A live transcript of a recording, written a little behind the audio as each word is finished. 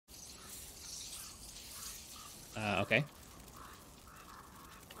Okay.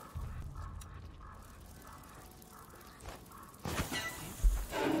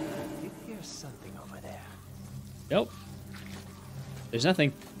 You hear something over there? Nope. There's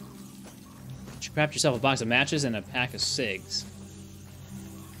nothing. You should craft yourself a box of matches and a pack of cigs.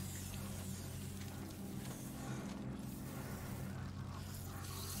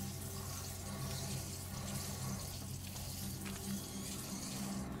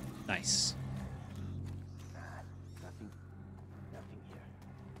 Nice. Nothing here.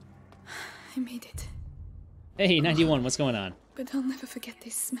 I made it. Hey, 91, what's going on? But I'll never forget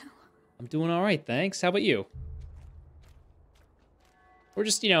this smell. I'm doing all right, thanks. How about you? We're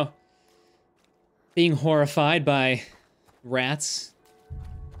just, you know, being horrified by rats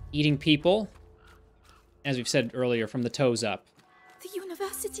eating people, as we've said earlier, from the toes up. The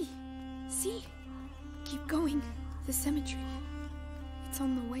university. See? Keep going. The cemetery. It's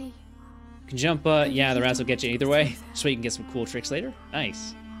on the way. You can jump, yeah, the rats will get you either way. So you can get some cool tricks later.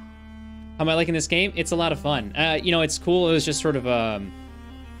 Nice. How am I liking this game? It's a lot of fun. You know, it's cool. It was just sort of,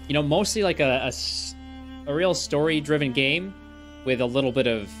 you know, mostly like a real story-driven game with a little bit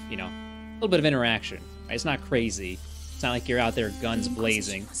of, you know, a little bit of interaction. Right? It's not crazy. It's not like you're out there guns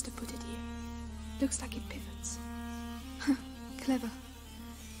blazing. Must have put it here. Looks like it pivots. Huh, clever.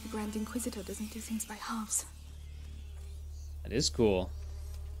 The Grand Inquisitor doesn't do things by halves. That is cool.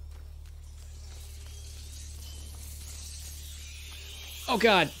 Oh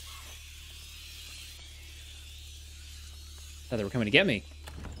god! Thought they were coming to get me.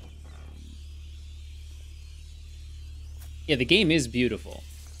 Yeah, the game is beautiful.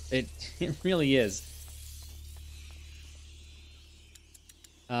 It really is.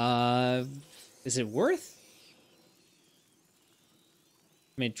 Is it worth?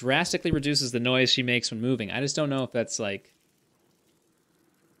 I mean, it drastically reduces the noise she makes when moving. I just don't know if that's like...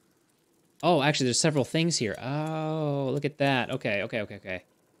 Oh, actually, there's several things here. Oh, look at that. Okay.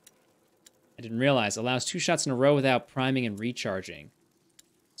 I didn't realize. Allows 2 shots in a row without priming and recharging.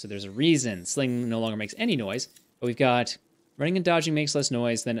 So there's a reason. Sling no longer makes any noise. But we've got running and dodging makes less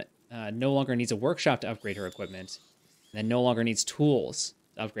noise. Then no longer needs a workshop to upgrade her equipment. And then no longer needs tools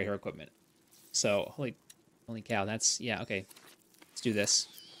to upgrade her equipment. So, holy cow. That's... Yeah, okay. Let's do this.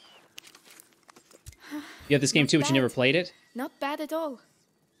 You have this game too, but you never played it? Not bad at all.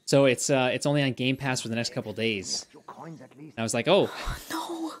 So it's only on Game Pass for the next couple days. And I was like, oh,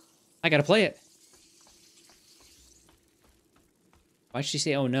 No. I gotta play it. Why'd she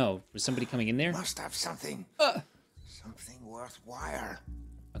say, oh no? Was somebody coming in there? Must have something. Something worthwhile.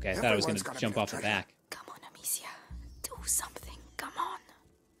 Okay, I thought I was gonna jump off the back. Come on, Amicia. Do something. Come on.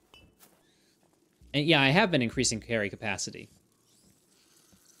 And yeah, I have been increasing carry capacity.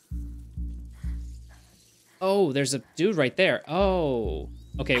 Oh, there's a dude right there. Oh.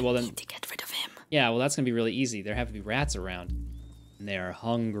 Okay, well then... I need to get rid of him. Yeah, well that's gonna be really easy. There have to be rats around. And they're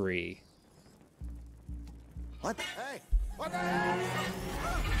hungry. What? Hey! What the hell?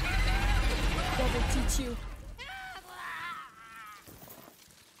 That will teach you.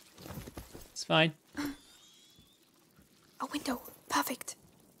 It's fine. A window. Perfect.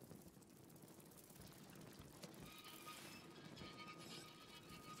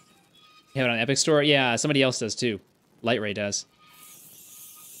 You have it on Epic Store? Yeah, somebody else does too. Lightray does.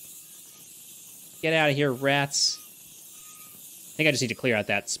 Get out of here, rats. I think I just need to clear out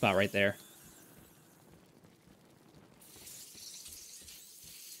that spot right there.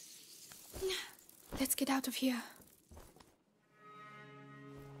 Let's get out of here.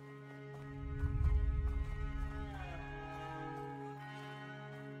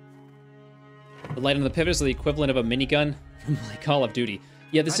 The light on the pivots are the equivalent of a minigun from like Call of Duty.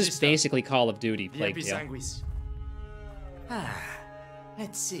 Yeah, this is basically Call of Duty. Plague Tale.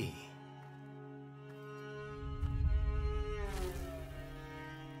 Let's see.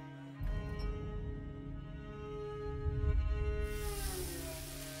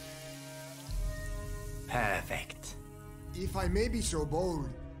 Perfect. If I may be so bold,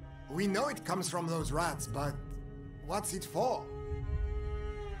 we know it comes from those rats, but what's it for?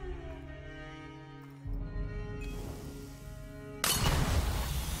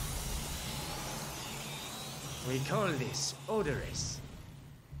 We call this odorous.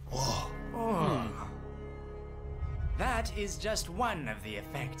 Whoa. Oh. That is just one of the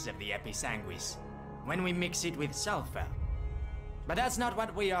effects of the episanguis, when we mix it with sulfur. But that's not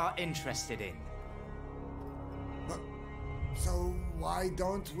what we are interested in. So why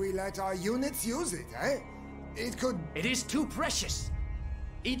don't we let our units use it, eh? It could... It is too precious.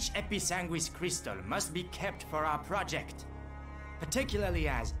 Each episanguis crystal must be kept for our project. Particularly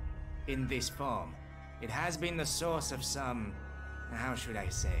as, in this form, it has been the source of some... how should I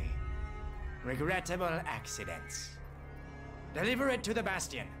say? regrettable accidents. Deliver it to the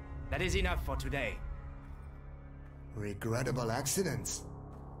Bastion. That is enough for today. Regrettable accidents?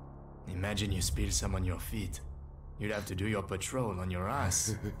 Imagine you spill some on your feet. You'd have to do your patrol on your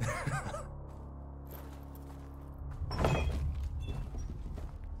ass.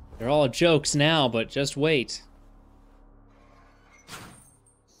 They're all jokes now, but just wait.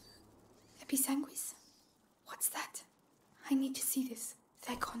 Episanguis? What's that? I need to see this.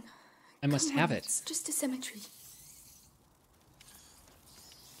 They're gone. I must Come have on, it. It's just a cemetery.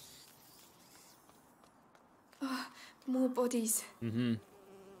 Ah, more bodies. Mm-hmm.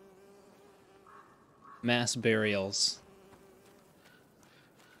 Mass burials.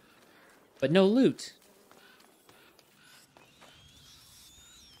 But no loot.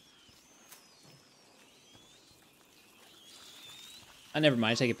 Never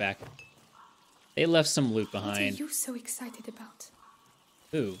mind, take it back. They left some loot What are behind. you so excited about?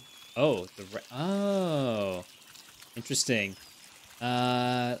 Ooh. Oh, oh. Interesting.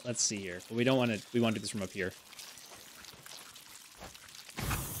 Let's see here. But we don't want to. We want to do this from up here.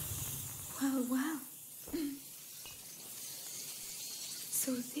 Well, well.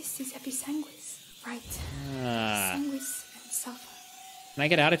 So this is Episanguis, right? Sanguis and sulfur. Can I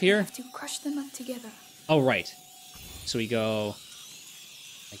get out of You here? have to crush them up together. Oh, right. So we go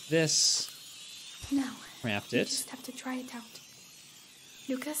like this. Now, Craft you it. just have to try it out.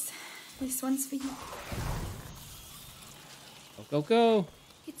 Lucas, this one's for you. Go, go, go.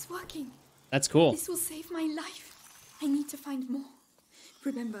 It's working. That's cool. This will save my life. I need to find more.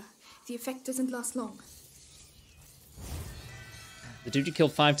 Remember, the effect doesn't last long. The dude you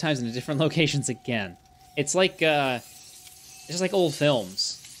killed 5 times in different locations again. It's like, it's just like old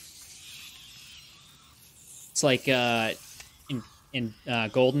films. It's like, in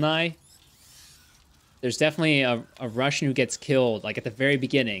GoldenEye, there's definitely a Russian who gets killed, like at the very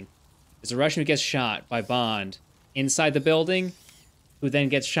beginning. There's a Russian who gets shot by Bond inside the building, who then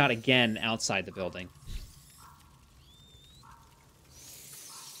gets shot again outside the building.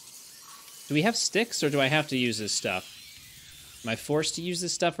 Do we have sticks, or do I have to use this stuff? Am I forced to use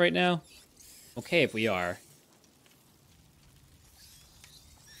this stuff right now? Okay, if we are.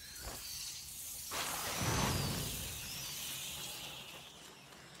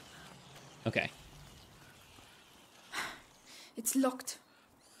 Okay. It's locked.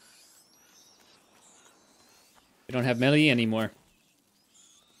 We don't have melee anymore.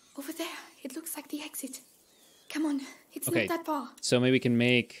 Over there. It looks like the exit. Come on. It's Okay. not that far. So maybe we can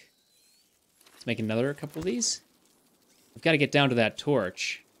make... Let's make another couple of these. We've got to get down to that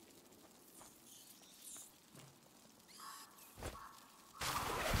torch.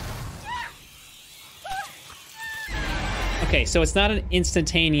 Okay, so it's not an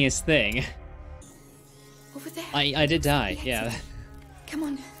instantaneous thing. Over there. I did die, The yeah. exit. Come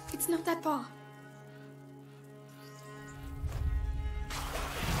on. It's not that far.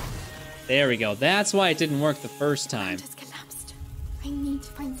 There we go. That's why it didn't work the first time. Ground has collapsed. I need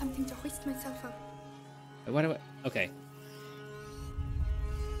to find something to hoist myself up. Why do I... Okay.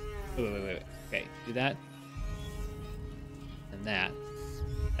 Wait. Okay, do that. And that.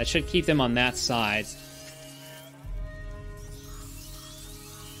 That should keep them on that side.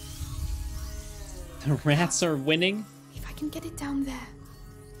 The rats are winning? If I can get it down there,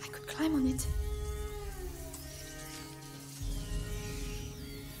 I could climb on it.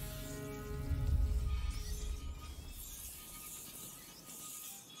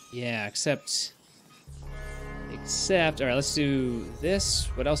 Yeah, except... Alright, let's do this.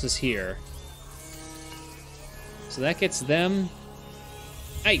 What else is here? So that gets them...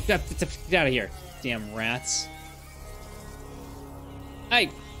 Hey, get out of here. Damn rats. Hey!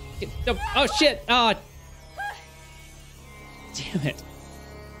 Oh, shit! Oh! Damn it.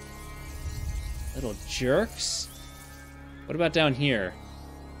 Little jerks. What about down here?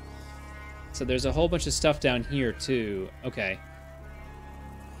 So there's a whole bunch of stuff down here, too. Okay.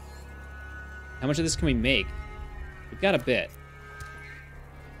 How much of this can we make? We've got a bit.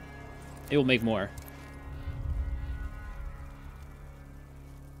 It will make more.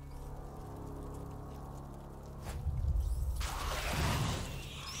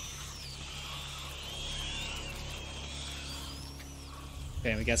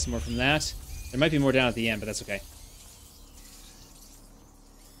 Okay, we got some more from that. There might be more down at the end, but that's okay.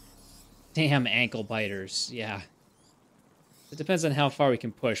 Damn ankle biters. Yeah. It depends on how far we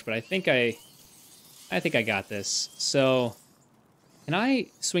can push, but I think I got this. So, can I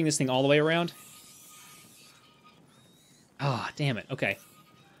swing this thing all the way around? Ah, oh, damn it. Okay.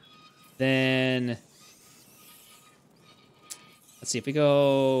 Then, let's see if we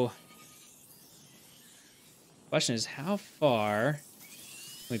go... Question is, how far...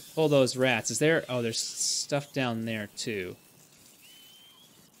 We pull those rats. Is there... Oh, there's stuff down there, too.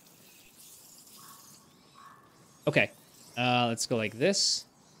 Okay. Let's go like this.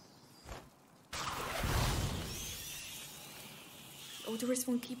 Odorous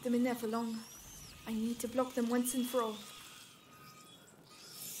won't keep them in there for long. I need to block them once and for all.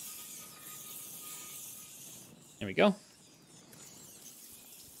 There we go.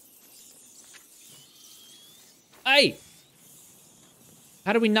 Aye!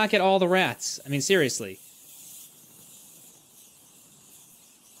 How do we not get all the rats? I mean, seriously.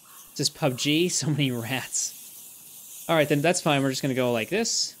 Is this PUBG? So many rats. Alright, then that's fine. We're just gonna go like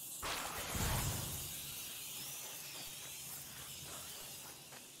this.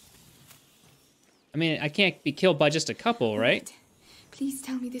 I mean, I can't be killed by just a couple, right? Please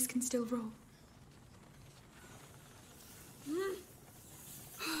tell me this can still roll.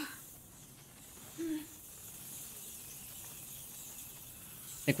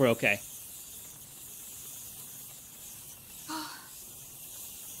 I think we're okay.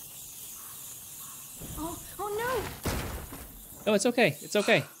 Oh no! Oh, it's okay. It's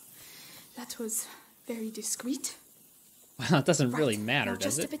okay. That was very discreet. Well, it doesn't really Right, matter, now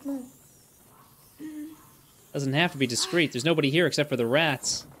does just it? a bit more. Doesn't have to be discreet. There's nobody here except for the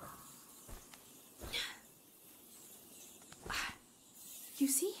rats. You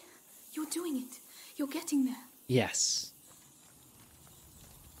see? You're doing it. You're getting there. Yes.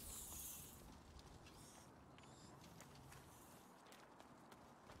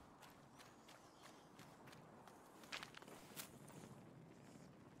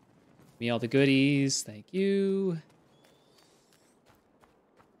 Me all the goodies. Thank you.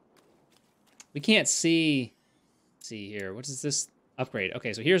 We can't see. Let's see here. What is this upgrade?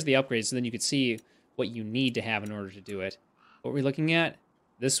 Okay, so here's the upgrade. So then you could see what you need to have in order to do it. What are we looking at?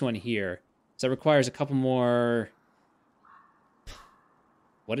 This one here. So it requires a couple more.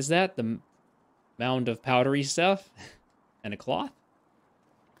 What is that? The mound of powdery stuff and a cloth?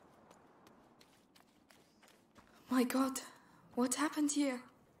 My God, what happened here?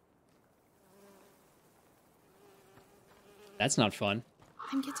 That's not fun.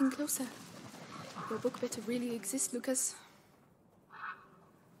 I'm getting closer. Your book better really exist, Lucas.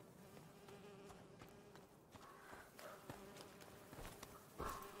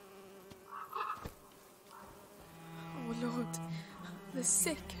 Oh Lord, the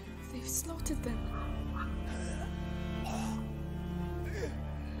sick. They've slaughtered them.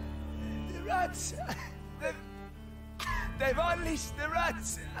 The rats! They've unleashed the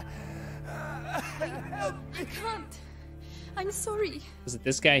rats! Help me! I can't. I'm sorry. Was it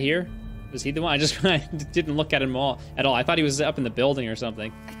this guy here? Was he the one? I just I didn't look at him at all. I thought he was up in the building or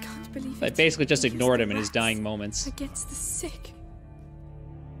something. I can't believe I it. basically just They used ignored the him in his rats dying moments. against the sick.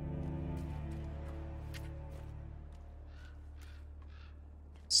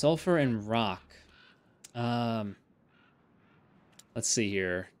 Sulfur and rock. Let's see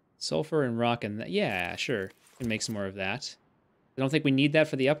here. Sulfur and rock and yeah, sure. Can make some more of that. I don't think we need that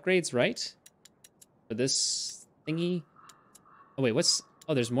for the upgrades, right? For this thingy. Oh wait, what's...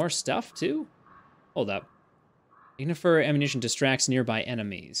 Oh, there's more stuff too? Hold up. Ignifer ammunition distracts nearby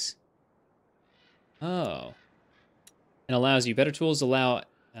enemies. Oh. And allows you better tools allow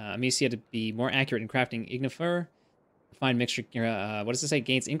Amicia to be more accurate in crafting Ignifer. Fine mixture, what does it say?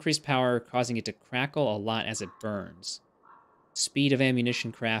 Gains increased power, causing it to crackle a lot as it burns. Speed of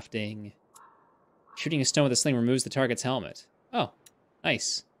ammunition crafting. Shooting a stone with a sling removes the target's helmet. Oh,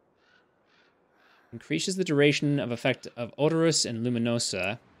 nice. Increases the duration of effect of Odorous and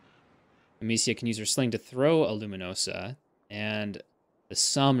Luminosa. Amicia can use her sling to throw a Luminosa, and the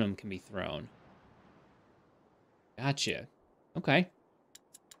Somnum can be thrown. Gotcha. Okay.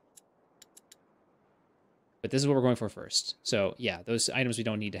 But this is what we're going for first. So, yeah, those items we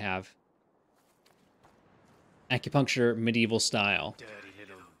don't need to have. Acupuncture, medieval style. Dirty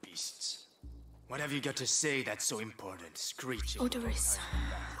little beasts. What have you got to say that's so important? Screeching. Odorous.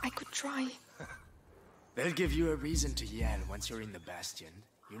 I could try. They'll give you a reason to yell once you're in the bastion.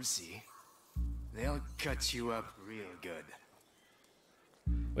 You'll see. They'll cut you up real good.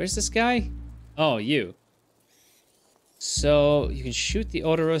 Where's this guy? Oh, you. So, you can shoot the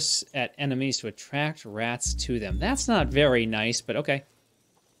Odorous at enemies to attract rats to them. That's not very nice, but okay.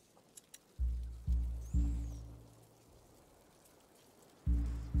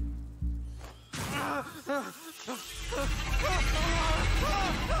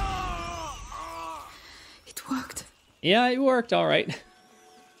 It worked. Yeah, it worked, all right.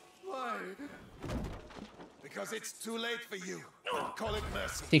 Why? Because it's too late for you. Call it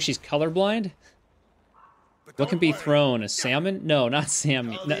mercy. Think she's colorblind? But What can don't be worry. thrown? A salmon? No, not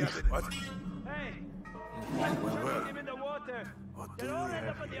salmon. All No, the evidence- Hey! Well, Him in the water! what Get do all we that have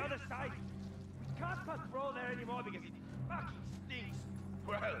up on the other side. We can't patrol there anymore because it fucking stinks.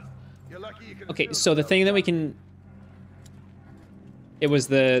 Well, you're lucky you can. Okay, so the thing that we can... It was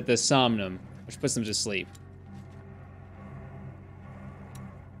the somnum, which puts them to sleep.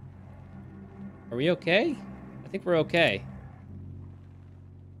 Are we okay? I think we're okay.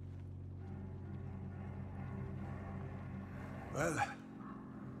 Well,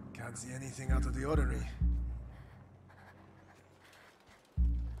 can't see anything out of the ordinary.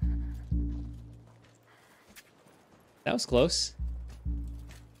 That was close.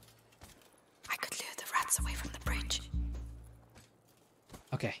 I could lure the rats away from the bridge.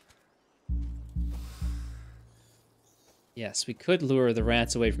 Okay. Yes, we could lure the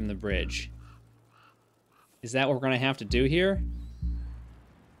rats away from the bridge. Is that what we're going to have to do here?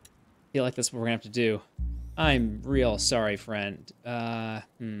 I feel like that's what we're going to have to do. I'm real sorry, friend.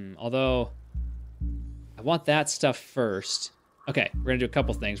 Although, I want that stuff first. Okay, we're going to do a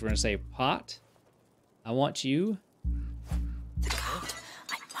couple things. We're going to say, pot, I want you. The guard.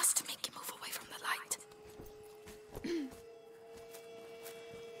 I must make him move away from the light.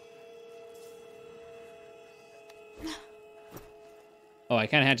 Oh, I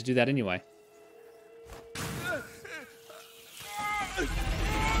kind of had to do that anyway.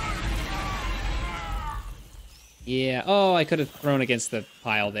 Yeah, oh, I could have thrown against the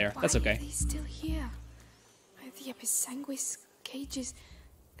pile there. That's okay. Why are they still here? The episanguis cages.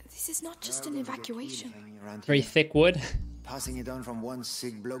 This is not just an evacuation. Very thick wood. Passing it on from one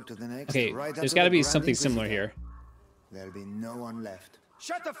sick bloke to the next. Okay, right there's up got to the be Grand something similar Inquisitor. here. There'll be no one left.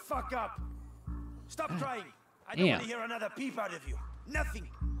 Shut the fuck up! Stop crying. I don't Damn. want to hear another peep out of you. Nothing.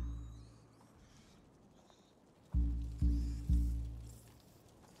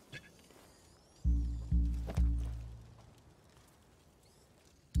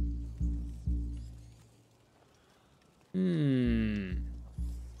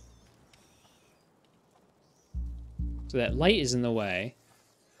 So that light is in the way.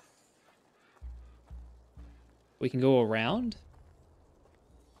 We can go around?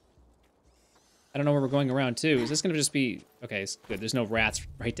 I don't know where we're going around to. Is this going to just be... Okay, it's good. There's no rats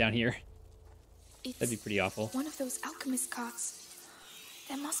right down here. It's That'd be pretty awful. one of those alchemist carts.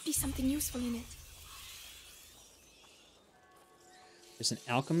 There must be something useful in it. There's an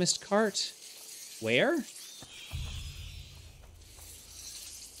alchemist cart? Where?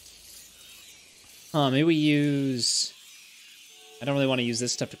 Maybe we use... I don't really want to use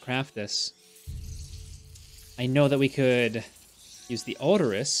this stuff to craft this. I know that we could use the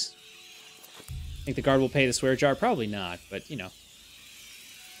odorous. Think the guard will pay the swear jar? Probably not, but, you know.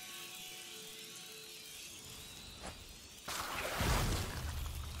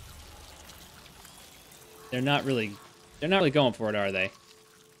 They're not really going for it, are they?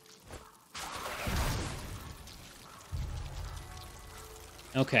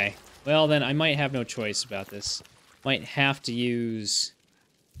 Okay. Well, then I might have no choice about this. Might have to use...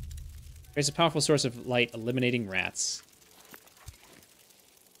 There's a powerful source of light eliminating rats.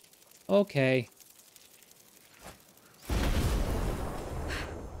 Okay.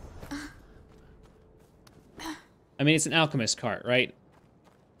 I mean, it's an alchemist cart, right?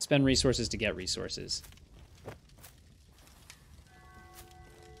 Spend resources to get resources.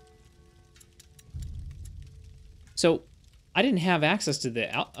 So, I didn't have access to the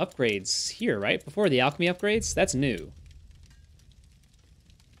upgrades here, right? Before the alchemy upgrades? That's new.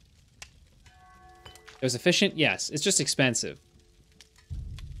 It was efficient? Yes. It's just expensive.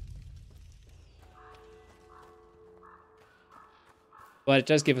 But it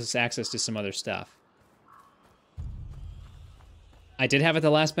does give us access to some other stuff. I did have it at the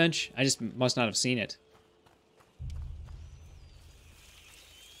last bench. I just must not have seen it.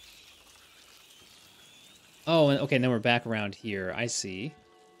 Oh, and okay, and then we're back around here. I see.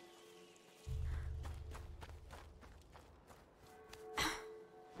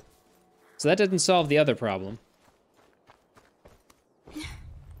 So that didn't solve the other problem.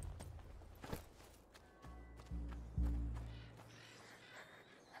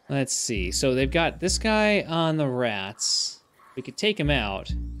 Let's see. So they've got this guy on the rats. We could take him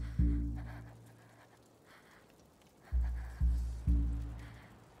out.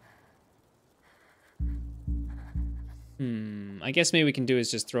 I guess maybe we can do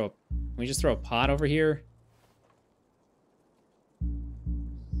is just throw... Can we just throw a pot over here?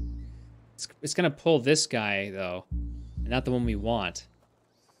 It's gonna pull this guy, though. And not the one we want.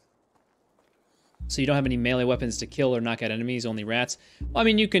 So you don't have any melee weapons to kill or knock out enemies, only rats? Well, I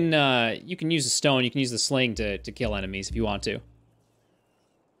mean, you can use a stone, you can use the sling to kill enemies if you want to.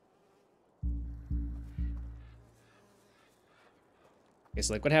 Okay,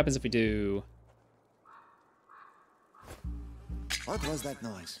 so like, what happens if we do... What was that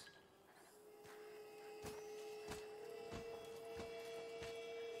noise?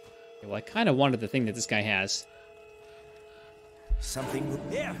 Well, I kind of wanted the thing that this guy has. Something would...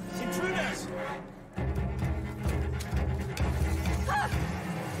 Here! Intruders!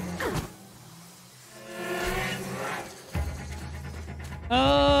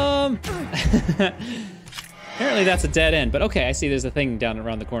 Apparently that's a dead end, but okay, I see there's a thing down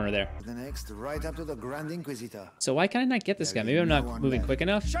around the corner there. The next, right up to the Grand Inquisitor. So why can I not get this guy? Maybe I'm not moving quick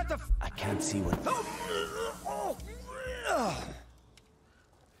enough? Shut the I can't see what...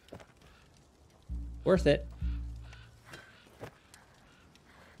 Worth it.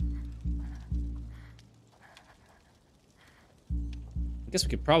 I guess we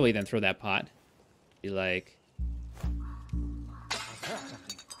could probably then throw that pot. Be like... I've heard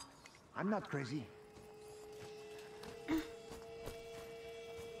something. I'm not crazy.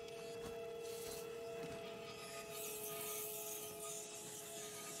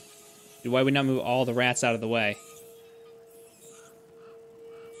 Why would we not move all the rats out of the way?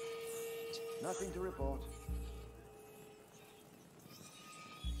 Nothing to report.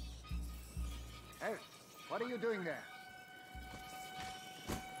 Hey, what are you doing there?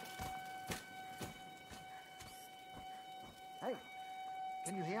 Hey,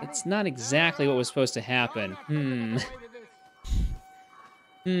 can you hear me? It's not exactly what was supposed to happen. I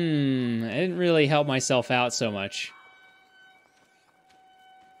didn't really help myself out so much.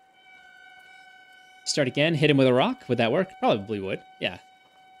 Start again, hit him with a rock. Would that work? Probably would, yeah.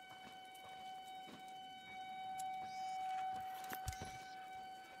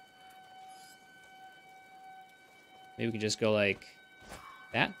 Maybe we can just go like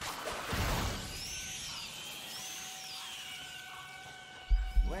that.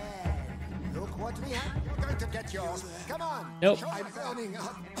 Well, look what we have. You're going to get yours. Come on. Nope. I'm burning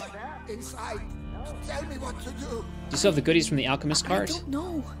up inside. Tell me what to do. Do you still have the goodies from the alchemist I cart? don't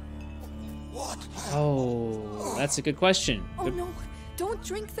know. What? Oh, that's a good question. Oh no, don't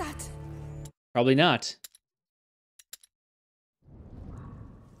drink that. Probably not.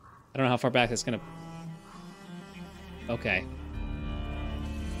 I don't know how far back that's gonna... Okay.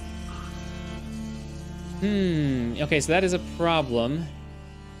 Okay, so that is a problem.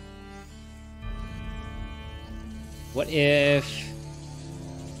 What if...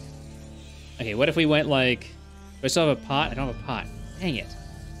 Okay, what if we went like... Do I still have a pot? I don't have a pot. Dang it.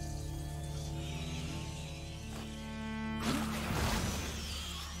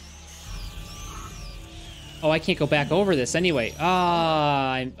 Oh, I can't go back over this anyway.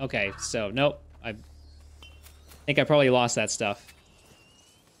 Okay, so nope. I think I probably lost that stuff.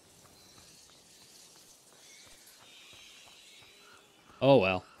 Oh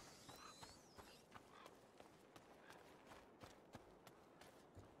well.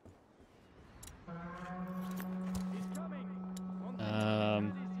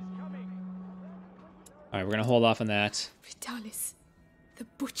 All right, we're gonna hold off on that. Vitalis, the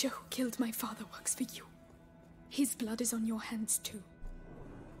butcher who killed my father works for you. His blood is on your hands too.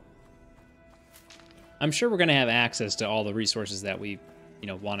 I'm sure we're gonna have access to all the resources that we,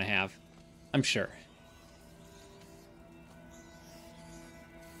 want to have. I'm sure.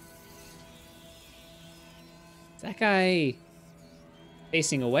 Is that guy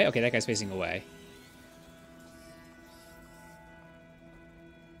facing away? Okay, that guy's facing away.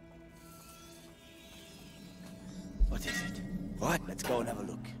 What is it? What? Let's go and have a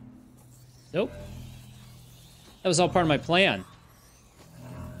look. Nope. That was all part of my plan.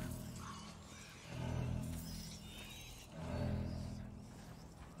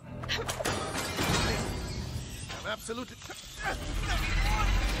 I'm absolutely...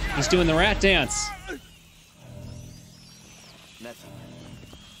 He's doing the rat dance. Nothing.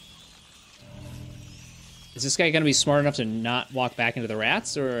 Is this guy gonna be smart enough to not walk back into the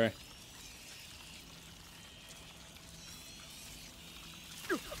rats, or...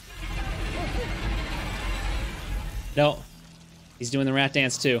 No. He's doing the rat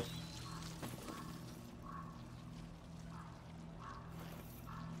dance too.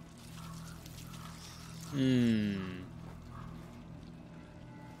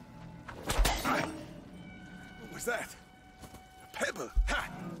 What was that? A pebble? Ha!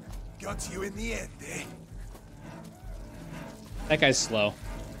 Got you in the end, eh? That guy's slow.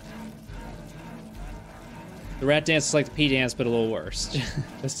 The rat dance is like the pea dance, but a little worse.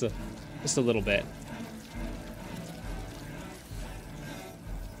 just a little bit.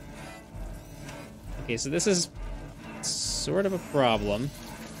 Okay, so this is sort of a problem.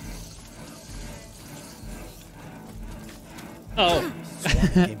 Oh.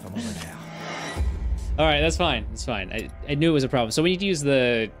 Came from over there. All right, that's fine. That's fine. I knew it was a problem. So we need to use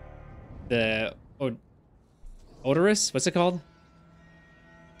the odorous. What's it called?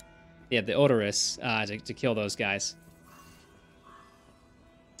 Yeah, the odorous to kill those guys.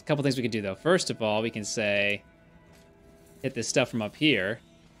 A couple things we could do though. First of all, we can say hit this stuff from up here.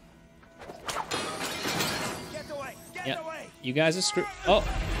 Get away! Get Yep. away! You guys are screwed. Oh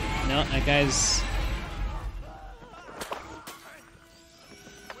no, that guy's.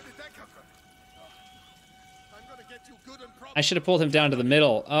 Where did that come from? I'm gonna get you good and proper. I should have pulled him down to the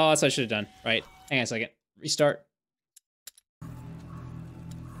middle. Oh, that's what I should have done. Right. Hang on a second. Restart.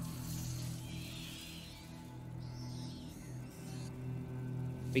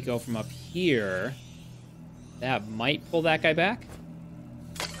 We go from up here. That might pull that guy back.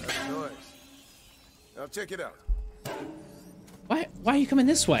 That's noise. Now check it out. Why are you coming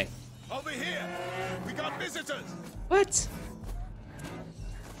this way? Over here! We got visitors! What?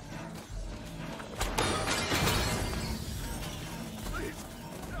 Please!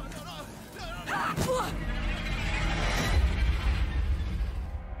 No!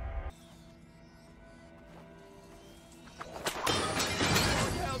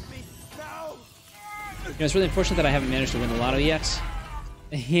 Help me! No! You know, it's really unfortunate that I haven't managed to win the lotto yet.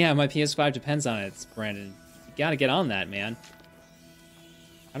 Yeah, my PS5 depends on it, Brandon. You gotta get on that, man.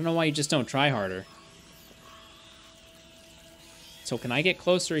 I don't know why you just don't try harder. So can I get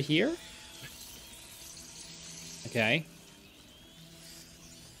closer here? Okay.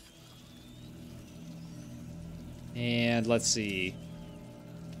 And let's see.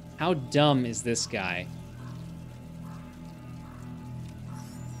 How dumb is this guy?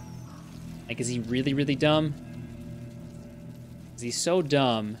 Like, is he really, really dumb? Is he so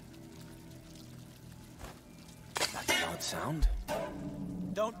dumb? That loud sound?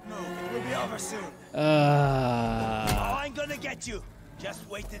 Don't move. It will be over soon. I'm gonna get you. Just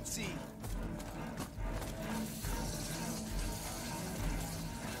wait and see.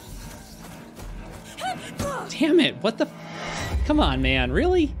 Damn it, what the... Come on, man,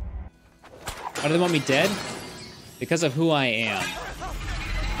 really? Why do they want me dead? Because of who I am.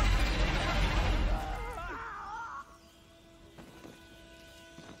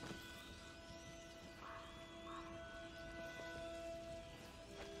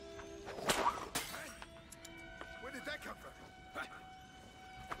 Where did that come from?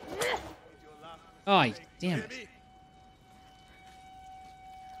 Oh, damn it.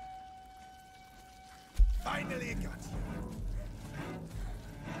 Finally it got you.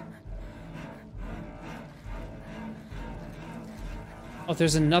 Oh,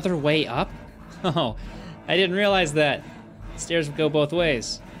 there's another way up? Oh, I didn't realize that. Stairs would go both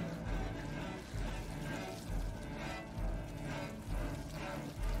ways.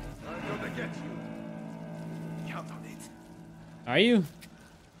 I'm gonna get you. Count on it. Are you?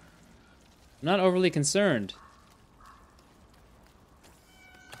 I'm not overly concerned.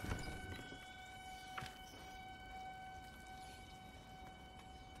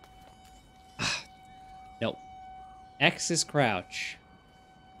 Nope. X is crouch.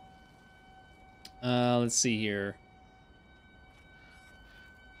 Let's see here.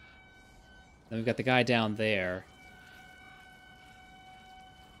 Then we've got the guy down there.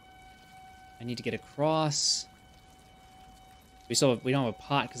 I need to get across. We don't have a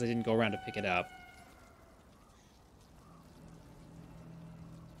pot because I didn't go around to pick it up.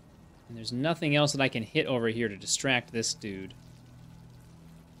 And there's nothing else that I can hit over here to distract this dude.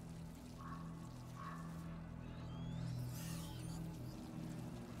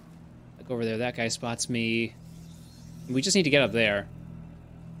 Look over there, that guy spots me. We just need to get up there.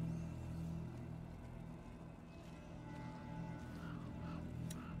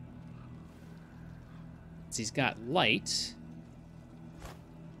 So he's got light.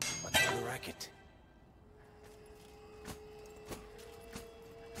 What's the racket?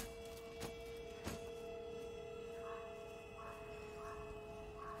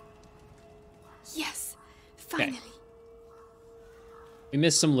 Yes, finally. We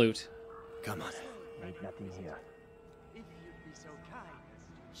missed some loot. Come on. Ain't nothing here.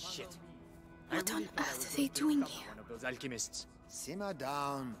 Shit. What on earth are they doing here? One of those alchemists. Simmer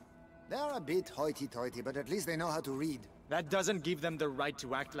down. They're a bit hoity-toity, but at least they know how to read. That doesn't give them the right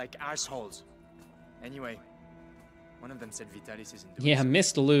to act like assholes. Anyway, one of them said Vitalis isn't doing Yeah, so.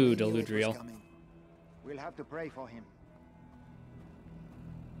 missed We Lude, knew it was Eludriel. coming. We'll have to pray for him.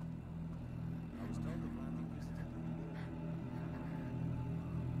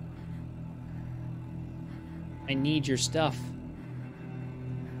 I need your stuff.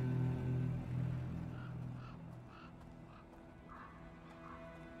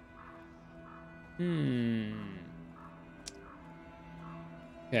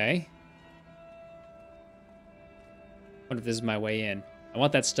 Okay. What if this is my way in? I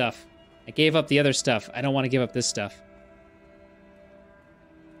want that stuff. I gave up the other stuff. I don't want to give up this stuff.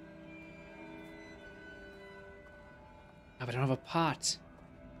 Oh, but I don't have a pot.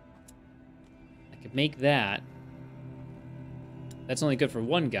 I could make that. That's only good for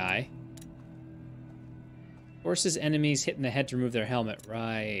one guy. Forces enemies hit in the head to remove their helmet.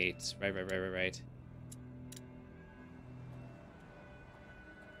 Right. Right.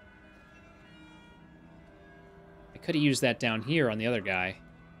 I could have used that down here on the other guy.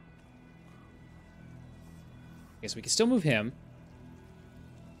 Okay, so we can still move him.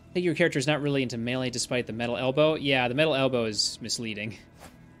 I think your character is not really into melee despite the metal elbow. Yeah, the metal elbow is misleading.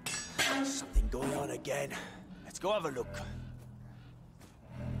 Something going on again. Let's go have a look.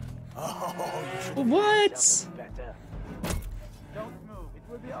 Oh, you should What? better. Don't move. It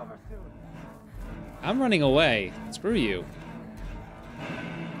will be over soon. I'm running away. Screw you.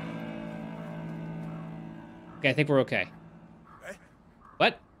 Okay, I think we're okay. Eh?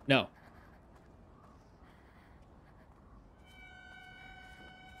 What? No.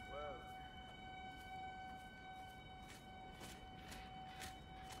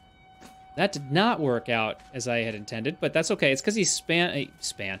 That did not work out as I had intended, but that's okay. It's because he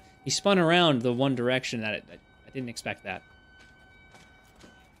he spun around the one direction that I didn't expect that.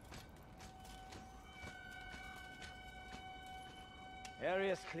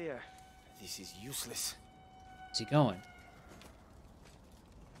 Area's clear. This is useless. Where's he going?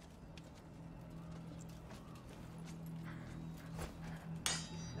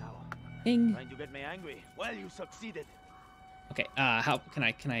 Now, Ding. trying to get me angry. Well, you succeeded. Okay, how can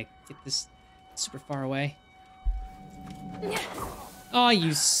I get this super far away? Oh,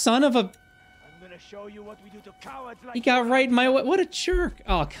 you son of a... I'm gonna show you what we do to cowards like He got right in my way. What a jerk.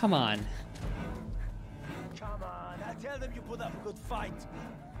 Oh, come on. Come on, I tell them you put up a good fight.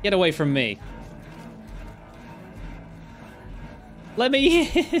 Get away from me. Let me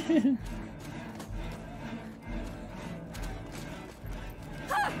in.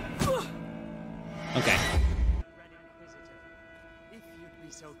 Okay. If you'd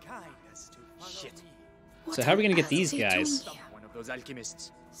be so kind as to follow Shit. me. So how are we gonna get these What on earth are they guys? doing here? One of those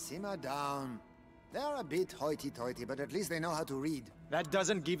alchemists. Simmer down. They're a bit hoity-toity, but at least they know how to read. That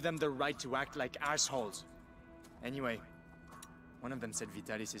doesn't give them the right to act like assholes. Anyway, one of them said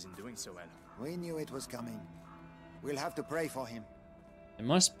Vitalis isn't doing so well. We knew it was coming. We'll have to pray for him. There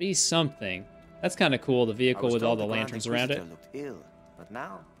must be something. That's kind of cool, the vehicle with all the lanterns around it. Looked ill, but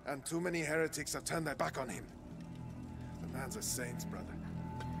now And too many heretics have turned their back on him. The man's a saint, brother.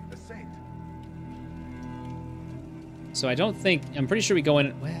 A saint. So I don't think... I'm pretty sure we go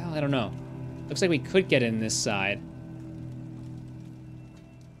in... Well, I don't know. Looks like we could get in this side.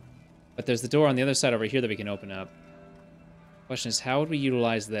 But there's the door on the other side over here that we can open up. Question is, how would we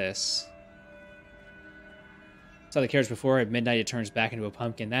utilize this? Saw the carriage before. At midnight, it turns back into a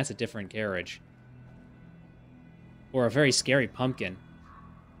pumpkin. That's a different carriage. Or a very scary pumpkin.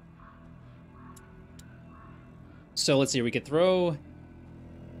 So let's see. We could throw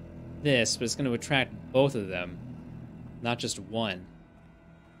this, but it's going to attract both of them. Not just one.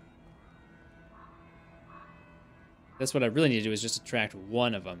 That's what I really need to do, is just attract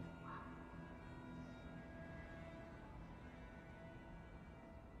one of them.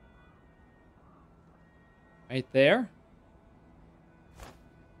 Right there.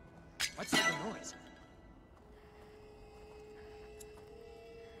 What's that noise?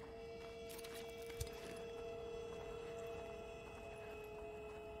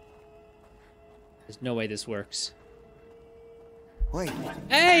 There's no way this works. Wait,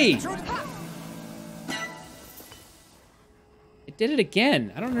 Hey! It did it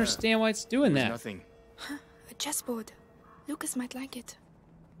again. I don't understand why it's doing that. Nothing. A chessboard. Lucas might like it.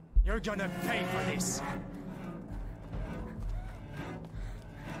 You're gonna pay for this.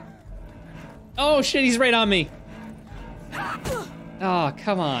 Oh shit, he's right on me. Oh,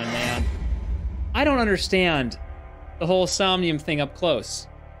 come on, man. I don't understand the whole Somnium thing up close.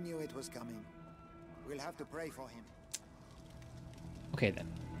 knew it was coming. We'll have to pray for him. Okay, then.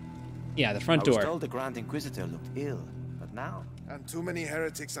 Yeah, the front I was door. told the Grand Inquisitor looked ill, but now And too many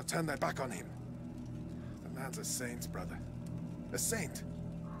heretics have turned their back on him. The man's a saint, brother. A saint.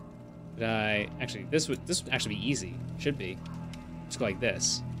 But actually, this would actually be easy. Should be. Just go like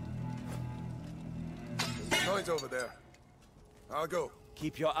this. There's noise over there. I'll go.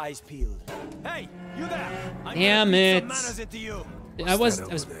 keep your eyes peeled. Hey, you there! I'm Damn gonna beat it. some manners into you. I was that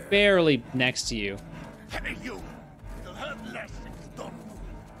over there? barely next to you. Hey, you! It'll hurt less if you don't move.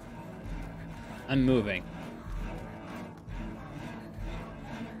 I'm moving.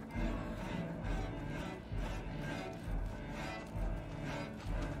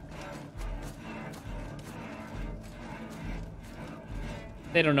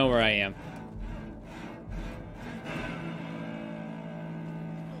 They don't know where I am.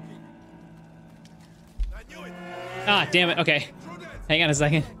 I knew it. Ah, damn it. Okay. Hang on a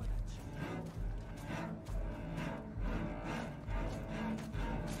second.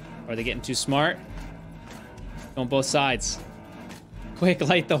 Are they getting too smart? On both sides. Quick,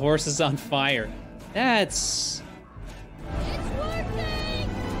 light the horses on fire. That's... It's working!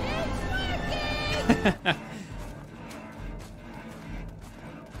 It's working!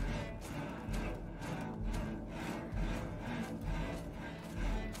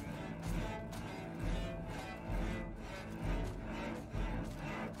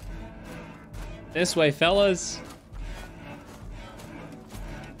 This way, fellas.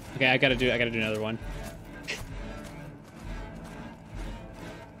 Okay, I gotta do another one.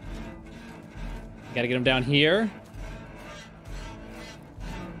 Gotta get him down here.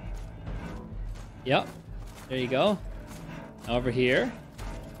 Yep. There you go. Over here.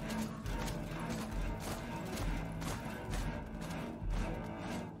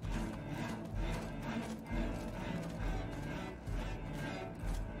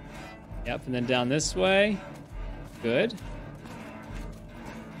 Yep, and then down this way. Good.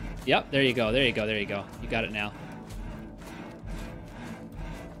 Yep, there you go, there you go, there you go. You got it now.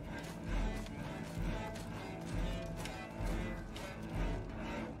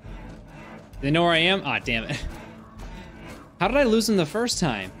 They know where I am? Ah, damn it. How did I lose them the first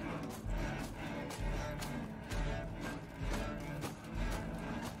time?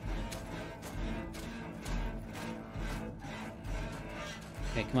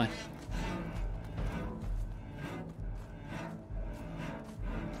 Okay, come on.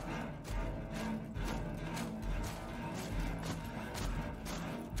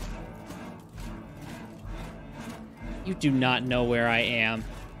 You do not know where I am.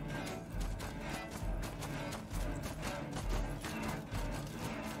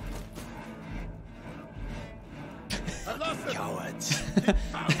 I lost him. Cowards.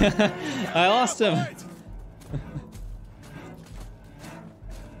 I lost him.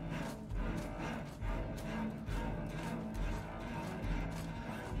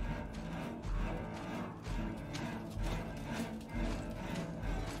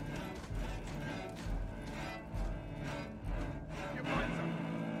 You find some.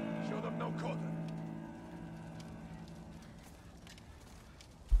 Show them no quarter.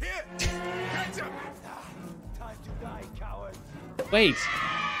 Here! Catch him! Time to die, cowards. Wait.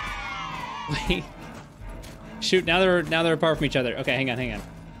 Wait. Shoot, now they're apart from each other. Okay, hang on.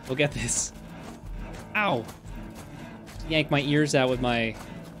 We'll get this. Ow. Yank my ears out with my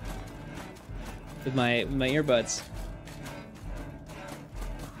earbuds.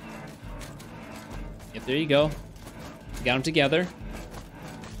 Yep, there you go. Got them together.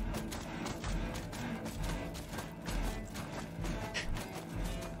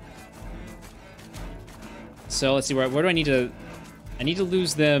 So let's see, where do I need to? I need to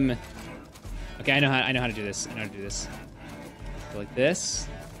lose them. Okay, I know how to do this. I know how to do this. Go like this.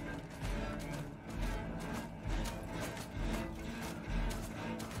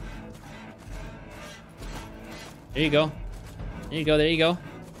 There you go. There you go. There you go.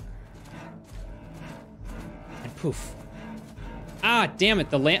 And poof. Ah, damn it!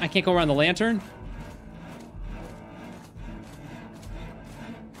 I can't go around the lantern.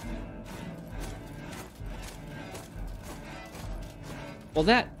 Well,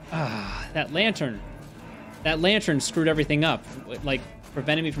 that lantern screwed everything up, like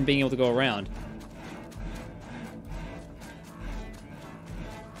prevented me from being able to go around.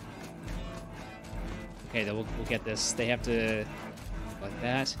 Okay, then we'll get this. They have to like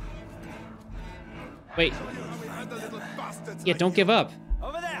that. Wait. Yeah, don't give up.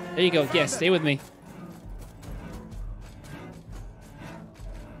 Over there. There you go. Yeah, stay with me.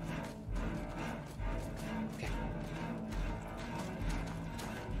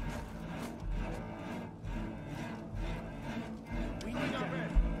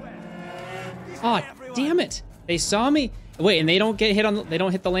 Oh, damn it! They saw me. Wait, and they don't get hit on. They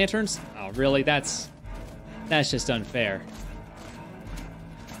don't hit the lanterns. Oh, really? That's just unfair.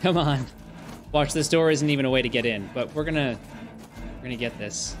 Come on. Watch, this door isn't even a way to get in, but we're gonna get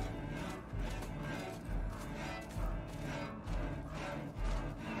this.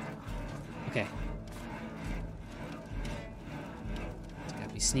 Okay. It's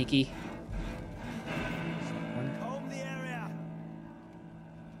gotta be sneaky. Comb the area.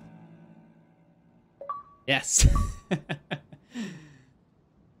 Yes.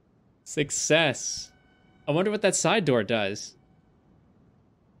 Success. I wonder what that side door does.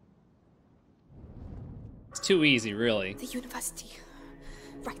 It's too easy, really. The university.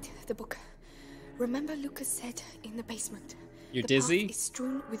 Right, the book. Remember Lucas said in the basement. You're the dizzy? path is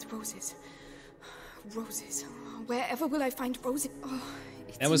strewn with roses. Roses. Wherever will I find roses? Oh,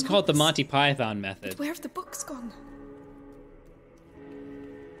 it's That was called the enormous. Monty Python method. But where have the books gone?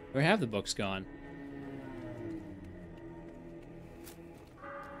 Where have the books gone?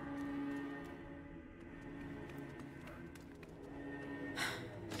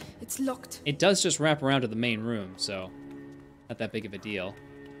 It's locked. It does just wrap around to the main room, so not that big of a deal.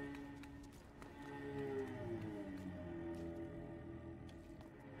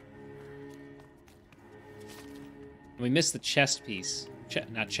 We missed the chest piece.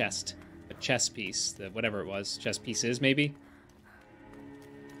 Not chest, but chess piece. The whatever it was. Chess piece is, maybe?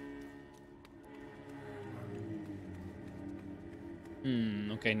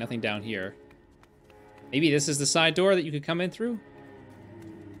 Okay, nothing down here. Maybe this is the side door that you could come in through?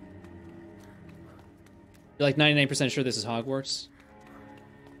 You're like 99% sure this is Hogwarts?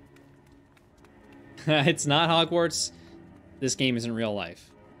 It's not Hogwarts. This game isn't real life.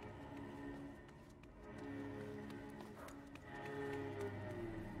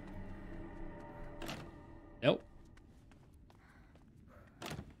 Nope.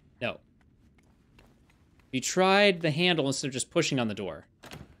 No. You tried the handle instead of just pushing on the door.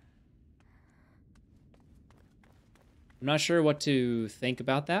 I'm not sure what to think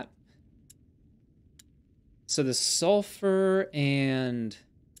about that. So the sulfur and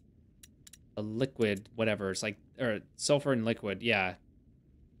a liquid, whatever, it's like, or sulfur and liquid, yeah.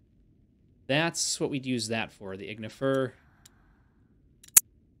 That's what we'd use that for, the ignifer.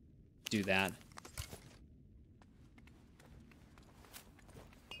 Do that.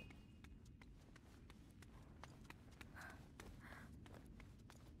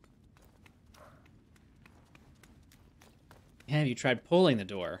 Have you tried pulling the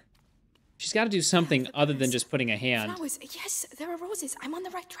door? She's got to do something other than just putting a hand. Flowers. Yes, there are roses. I'm on the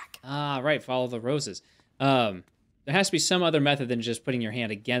right track. Ah, right. Follow the roses. There has to be some other method than just putting your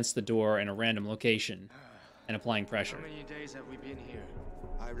hand against the door in a random location and applying pressure. How many days have we been here?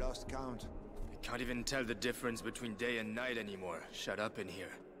 I've lost count. I can't even tell the difference between day and night anymore. Shut up in here.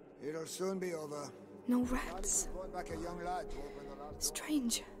 It'll soon be over. No rats. Brought back a young lad to open the last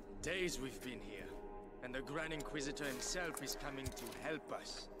Strange. Days we've been here, and the Grand Inquisitor himself is coming to help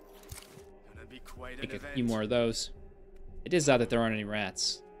us. Gonna be quite an Make a event. few more of those. It is odd that there aren't any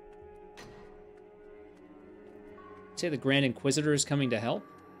rats. Say the Grand Inquisitor is coming to help?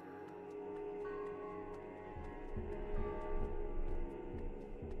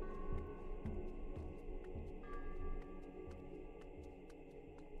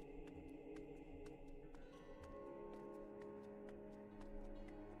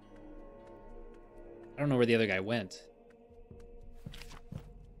 I don't know where the other guy went.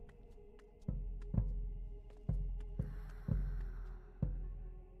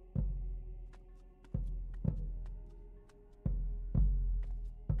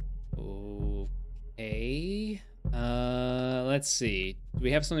 Okay. Let's see. Do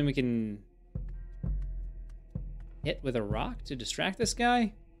we have something we can hit with a rock to distract this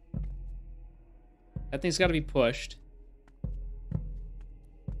guy? That thing's got to be pushed.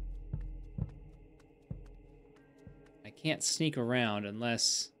 I can't sneak around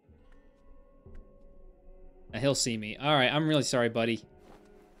unless... He'll see me. Alright, I'm really sorry, buddy.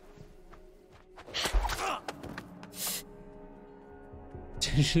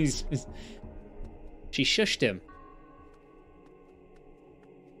 She shushed him.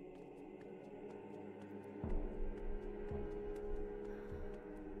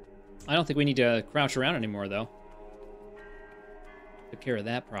 I don't think we need to crouch around anymore, though. Took care of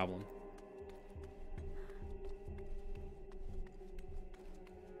that problem.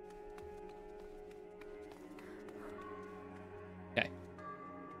 Okay.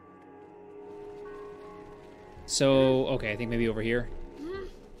 So, okay, I think maybe over here.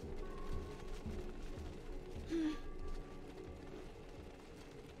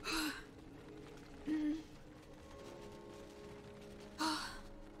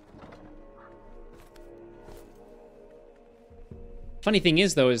 Funny thing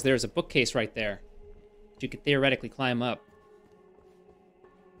is, though, is there's a bookcase right there. You could theoretically climb up.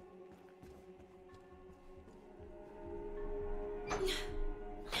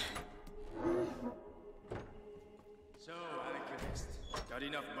 So, Alchemist, got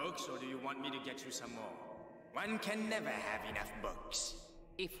enough books, or do you want me to get you some more? One can never have enough books,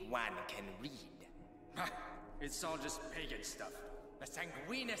 if one can read. Ha! It's all just pagan stuff. The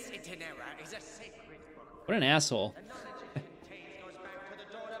Sanguinis Itinera is a sacred book. What an asshole. The knowledge it contains goes back to the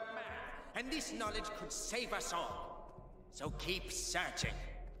dawn of man, and this knowledge could save us all. So keep searching,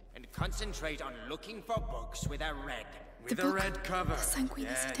 and concentrate on looking for books with a red. With The a book, red cover. the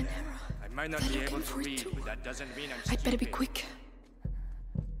Sanguinis Itinera. I might not They're be able looking to for it read, too. but that doesn't mean I'm I'd better be stupid. quick.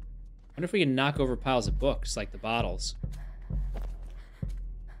 Wonder if we can knock over piles of books, like the bottles.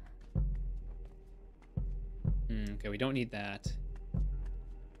 Okay, we don't need that.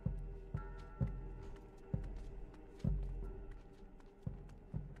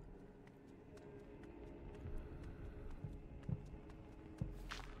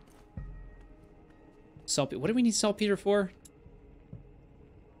 Saltpeter. What do we need saltpeter for?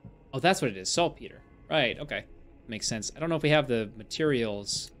 Oh, that's what it is. Saltpeter. Right, okay. Makes sense. I don't know if we have the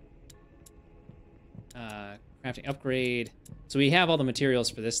materials. Crafting upgrade. So we have all the materials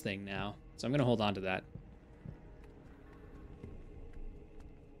for this thing now. So I'm going to hold on to that.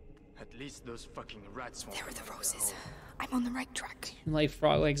 At least those fucking rats won't. There are the roses. I'm on the right track. Like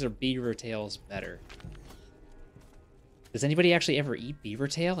frog legs or beaver tails better? Does anybody actually ever eat beaver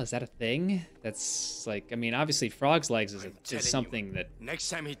tail? Is that a thing? That's like, I mean, obviously frog's legs is something that next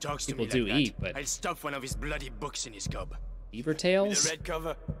time he talks to people me do like that, eat, but I'll stuff one of his bloody books in his gob. beaver tails? The red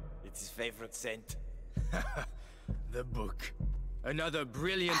cover. It's his favorite scent. The book. Another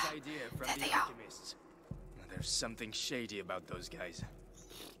brilliant idea from the alchemists. There's something shady about those guys.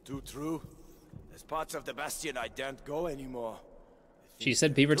 Too true. There's parts of the Bastion I daren't go anymore. She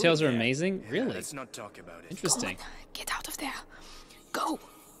said beaver tails are amazing? Yeah, Really? let's not talk about it. Interesting. Go on, get out of there. Go.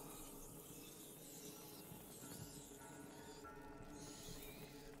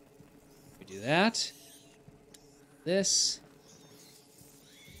 We do that. This.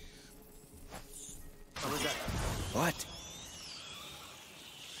 What was that? What?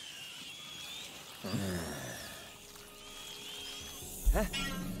 Huh?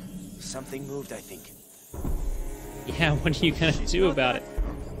 Something moved, I think. Yeah, what are you gonna do about it?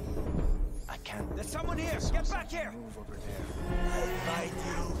 I can't. There's someone here! Get back here! Move over there. I'll find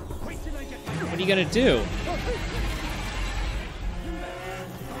you. Wait till I get back. What are you gonna do?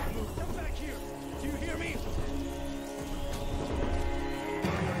 Come back here! Do you hear me?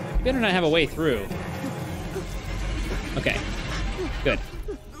 You better not have a way through. Okay. Good.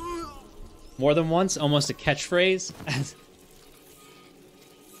 More than once? Almost a catchphrase?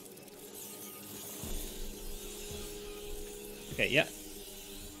 Okay, yeah.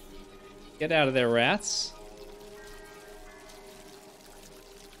 Get out of there, rats.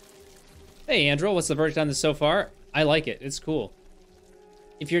 Hey, Andrew, what's the verdict on this so far? I like it. It's cool.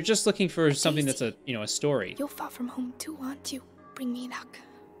 If you're just looking for something that's a, a story. You're far from home too, aren't you? Bring me luck.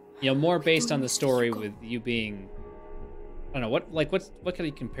 More based on the story with you being, I don't know, what can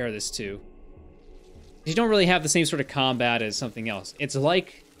you compare this to? You don't really have the same sort of combat as something else. It's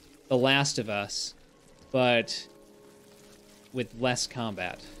like The Last of Us, but with less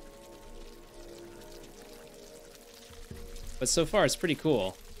combat. But so far, it's pretty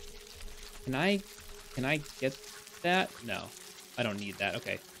cool. Can I get that? No, I don't need that.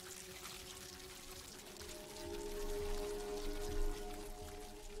 Okay.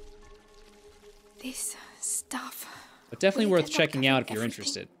 This stuff. But definitely Will it worth end up checking out if covering you're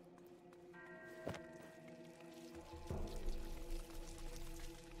everything? interested.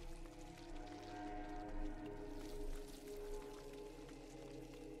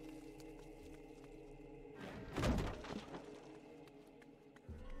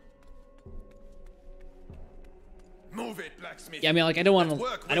 Move it, blacksmith. Yeah, I mean, like, I don't want There's to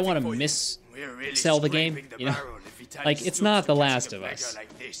work I don't want to waiting for you. miss We're really sell the game, scraping the you know? barrel if he tells Like, it's Stoops not to The catch Last a of beggar Us.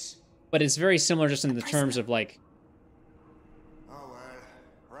 like this. But it's very similar just in the terms of, like, Oh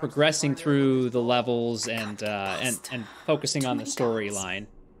well. progressing through the levels and focusing on the Too many guards. storyline.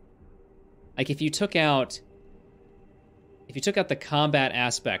 Like, if you took out the combat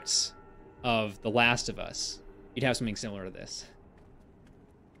aspects of The Last of Us, you'd have something similar to this.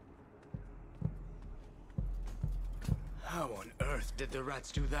 How on earth did the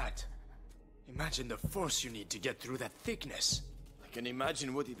rats do that? Imagine the force you need to get through that thickness. I can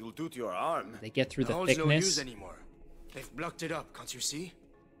imagine what it will do to your arm. They get through the hole's no use thickness. anymore. They've blocked it up, can't you see?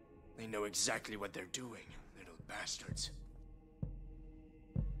 They know exactly what they're doing, little bastards.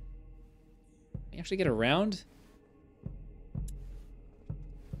 Can you actually get around?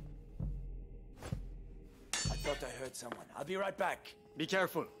 I thought I heard someone. I'll be right back. Be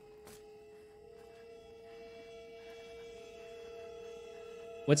careful.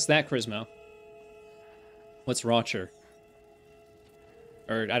 What's that, Crismo? What's Rocher?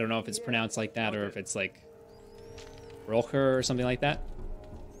 Or I don't know if it's pronounced like that or if it's like Rocher or something like that.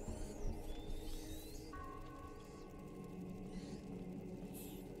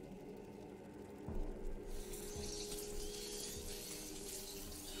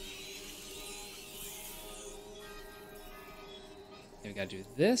 We gotta do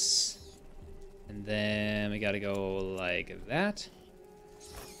this. And then we gotta go like that.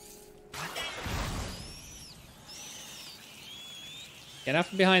 Get out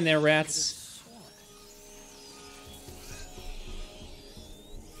from behind there, rats.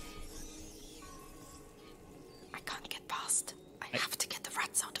 I can't get past. I have to get the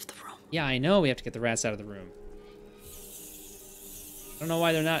rats out of the room. Yeah, I know we have to get the rats out of the room. I don't know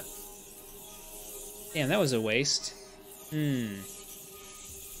why they're not... Damn, that was a waste. Can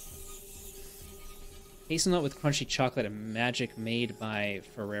Hazelnut with crunchy chocolate and magic made by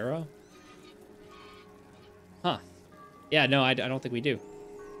Ferrero. Huh. Yeah, no, I don't think we do.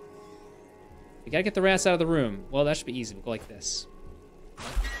 We gotta get the rats out of the room. Well, that should be easy. We'll go like this.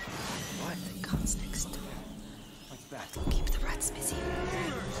 What? The guards next door. What's that? Keep the rats busy.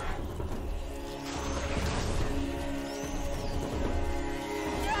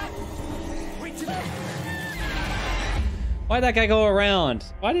 Why'd that guy go around?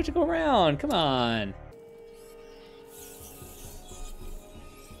 Why did you go around? Come on.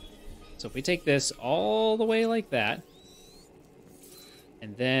 So if we take this all the way like that,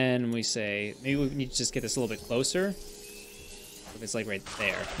 and then we say, maybe we need to just get this a little bit closer. If it's like right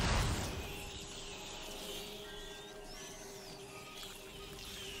there.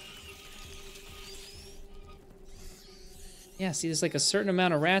 Yeah, see, there's like a certain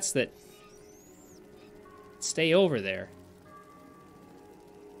amount of rats that stay over there.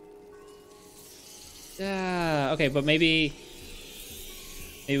 Okay, but maybe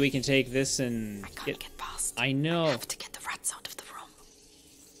we can take this and I can't get past. I know. I have to get the rats out of the room.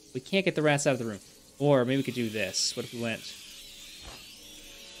 We can't get the rats out of the room. Or maybe we could do this. What if we went?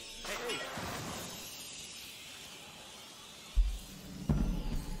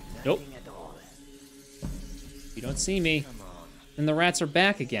 Nope. Nothing at all. You don't see me. Come on. And the rats are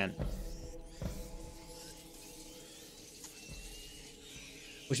back again.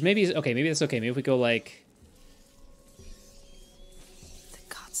 Which maybe is okay, maybe that's okay. Maybe if we go like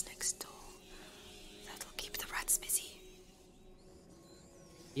The guards next door. That'll keep the rats busy.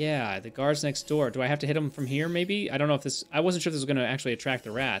 yeah, the guards next door. Do I have to hit them from here maybe? I don't know if this I wasn't sure if this was gonna actually attract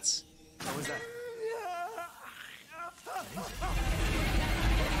the rats. What was that?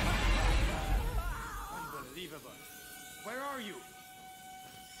 Unbelievable. Where are you?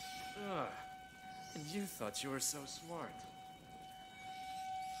 And you thought you were so smart.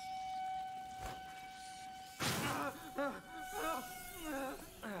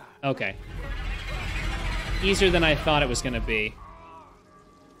 Okay. Easier than I thought it was gonna be.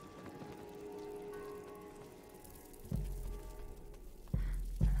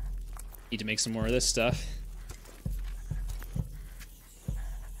 Need to make some more of this stuff.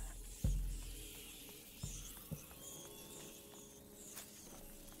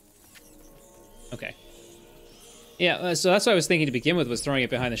 Okay. Yeah, so that's what I was thinking to begin with, was throwing it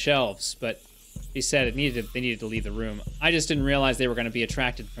behind the shelves, but he said they needed to leave the room. I just didn't realize they were going to be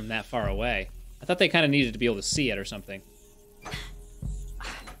attracted from that far away. I thought they kind of needed to be able to see it or something.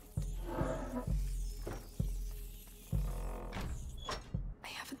 I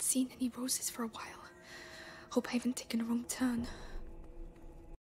haven't seen any roses for a while. Hope I haven't taken a wrong turn.